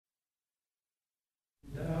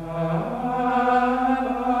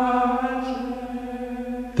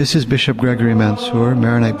This is Bishop Gregory Mansour,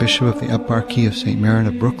 Maronite Bishop of the Eparchy of St. Maron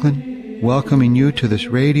of Brooklyn, welcoming you to this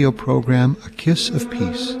radio program, A Kiss of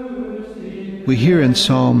Peace. We hear in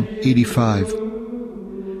Psalm 85,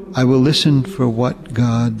 I will listen for what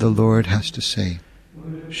God the Lord has to say.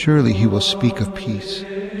 Surely he will speak of peace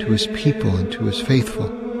to his people and to his faithful.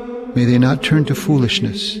 May they not turn to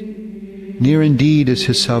foolishness. Near indeed is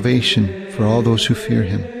his salvation for all those who fear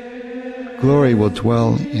him. Glory will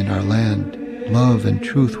dwell in our land. Love and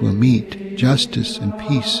truth will meet. Justice and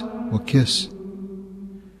peace will kiss.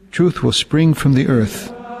 Truth will spring from the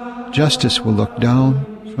earth. Justice will look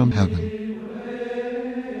down from heaven.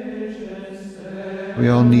 We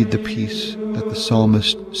all need the peace that the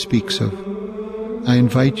psalmist speaks of. I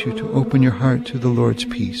invite you to open your heart to the Lord's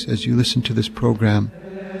peace as you listen to this program,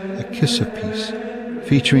 A Kiss of Peace,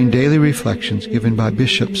 featuring daily reflections given by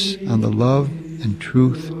bishops on the love and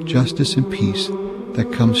truth, justice and peace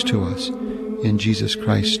that comes to us in Jesus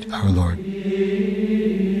Christ our Lord.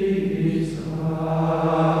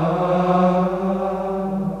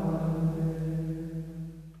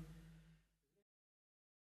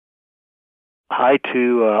 Hi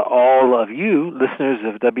to all of you, listeners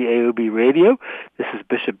of WAOB Radio. This is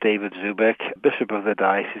Bishop David Zubik, Bishop of the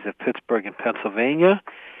Diocese of Pittsburgh in Pennsylvania.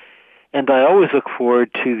 And I always look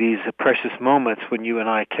forward to these precious moments when you and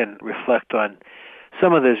I can reflect on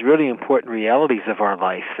some of those really important realities of our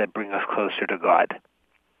life that bring us closer to God.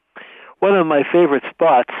 One of my favorite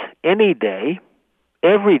spots any day,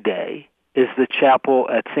 every day, is the chapel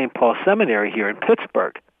at St. Paul's Seminary here in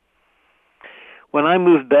Pittsburgh. When I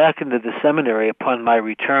moved back into the seminary upon my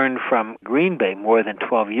return from Green Bay more than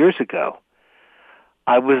 12 years ago,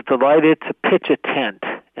 I was delighted to pitch a tent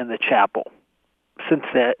in the chapel. Since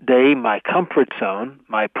that day, my comfort zone,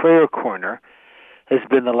 my prayer corner, has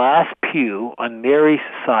been the last pew on Mary's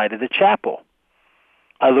side of the chapel.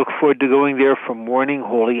 I look forward to going there for morning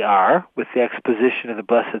holy hour with the exposition of the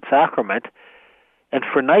Blessed Sacrament and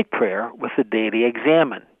for night prayer with the daily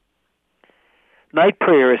examen. Night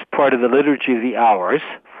prayer is part of the Liturgy of the Hours,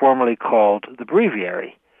 formerly called the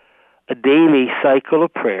Breviary, a daily cycle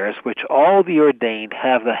of prayers which all the ordained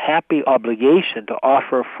have the happy obligation to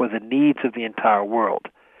offer for the needs of the entire world.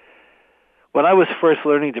 When I was first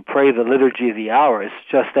learning to pray the Liturgy of the Hours,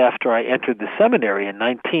 just after I entered the seminary in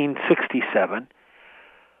 1967,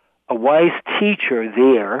 a wise teacher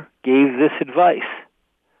there gave this advice: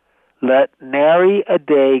 let nary a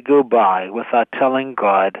day go by without telling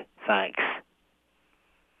God thanks.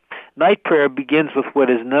 Night prayer begins with what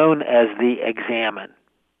is known as the examen.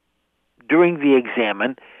 During the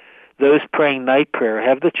examen, those praying night prayer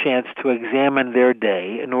have the chance to examine their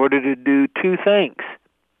day in order to do two things: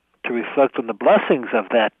 to reflect on the blessings of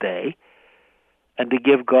that day and to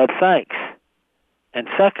give God thanks, and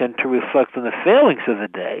second, to reflect on the failings of the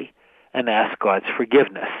day and ask God's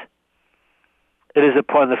forgiveness. It is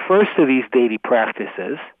upon the first of these daily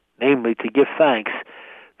practices, namely to give thanks,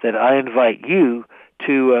 that I invite you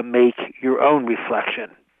to make your own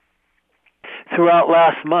reflection. Throughout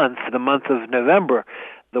last month, the month of November,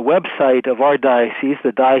 the website of our diocese,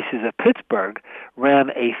 the Diocese of Pittsburgh,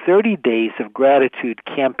 ran a 30 Days of Gratitude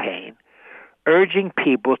campaign, urging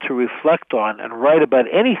people to reflect on and write about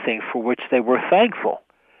anything for which they were thankful.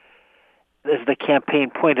 As the campaign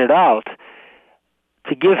pointed out,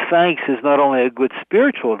 to give thanks is not only a good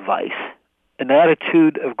spiritual advice, an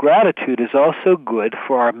attitude of gratitude is also good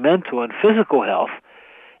for our mental and physical health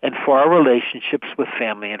and for our relationships with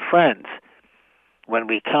family and friends. When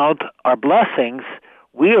we count our blessings,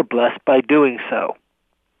 we are blessed by doing so.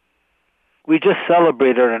 We just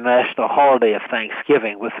celebrated our national holiday of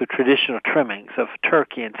Thanksgiving with the traditional trimmings of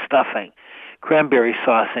turkey and stuffing, cranberry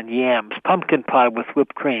sauce and yams, pumpkin pie with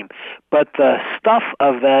whipped cream. But the stuff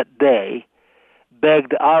of that day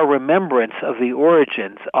begged our remembrance of the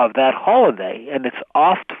origins of that holiday and its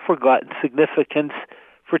oft-forgotten significance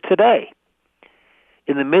for today.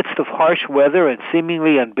 In the midst of harsh weather and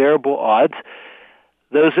seemingly unbearable odds,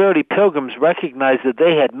 those early pilgrims recognized that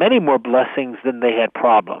they had many more blessings than they had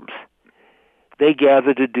problems. They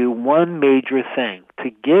gathered to do one major thing: to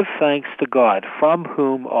give thanks to God, from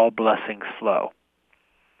whom all blessings flow.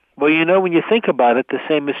 Well, when you think about it, the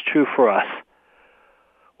same is true for us.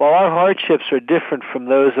 While our hardships are different from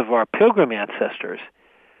those of our pilgrim ancestors,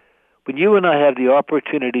 when you and I have the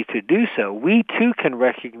opportunity to do so, we too can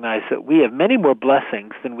recognize that we have many more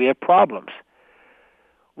blessings than we have problems.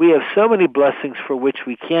 We have so many blessings for which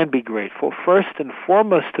we can be grateful, first and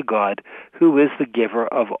foremost to God, who is the giver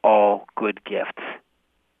of all good gifts.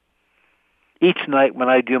 Each night when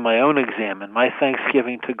I do my own examen, my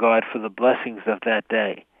thanksgiving to God for the blessings of that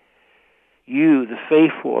day, you, the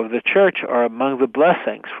faithful of the Church, are among the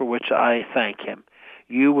blessings for which I thank Him.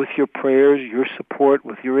 You with your prayers, your support,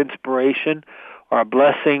 with your inspiration, are a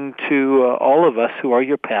blessing to all of us who are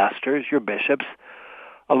your pastors, your bishops,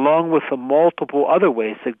 along with the multiple other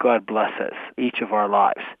ways that God blesses each of our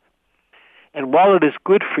lives. And while it is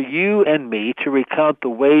good for you and me to recount the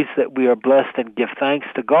ways that we are blessed and give thanks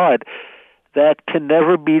to God, that can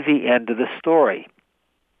never be the end of the story.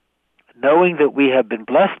 Knowing that we have been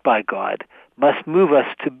blessed by God must move us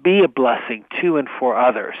to be a blessing to and for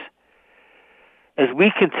others. As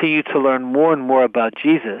we continue to learn more and more about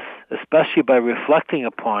Jesus, especially by reflecting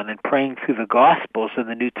upon and praying through the Gospels and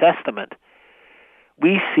the New Testament,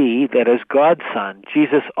 we see that as God's Son,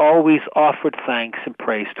 Jesus always offered thanks and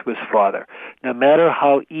praise to his Father, no matter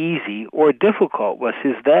how easy or difficult was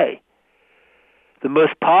his day. The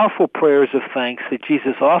most powerful prayers of thanks that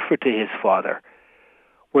Jesus offered to his Father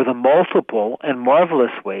were the multiple and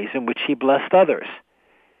marvelous ways in which he blessed others.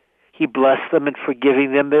 He blessed them in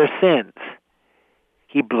forgiving them their sins.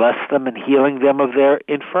 He blessed them in healing them of their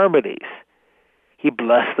infirmities. He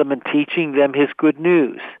blessed them in teaching them his good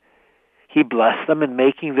news. He blessed them in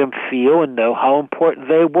making them feel and know how important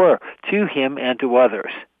they were to him and to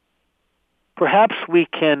others. Perhaps we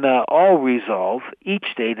can all resolve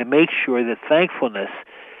each day to make sure that thankfulness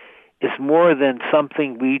is more than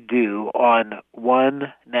something we do on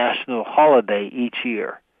one national holiday each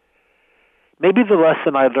year. Maybe the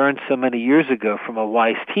lesson I learned so many years ago from a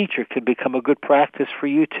wise teacher could become a good practice for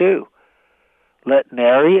you too. Let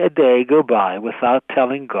nary a day go by without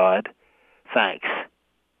telling God thanks.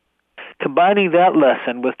 Combining that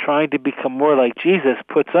lesson with trying to become more like Jesus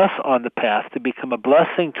puts us on the path to become a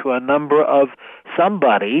blessing to a number of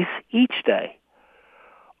somebodies each day.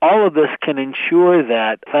 All of this can ensure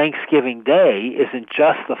that Thanksgiving Day isn't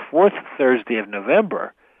just the fourth Thursday of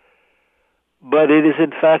November, but it is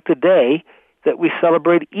in fact a day that we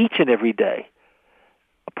celebrate each and every day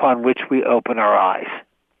upon which we open our eyes.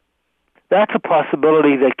 That's a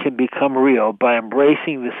possibility that can become real by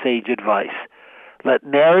embracing the sage advice. Let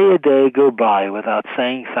nary a day go by without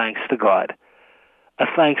saying thanks to God, a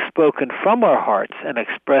thanks spoken from our hearts and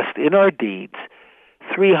expressed in our deeds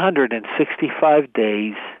 365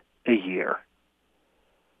 days a year.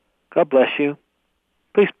 God bless you.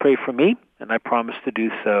 Please pray for me, and I promise to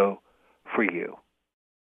do so for you.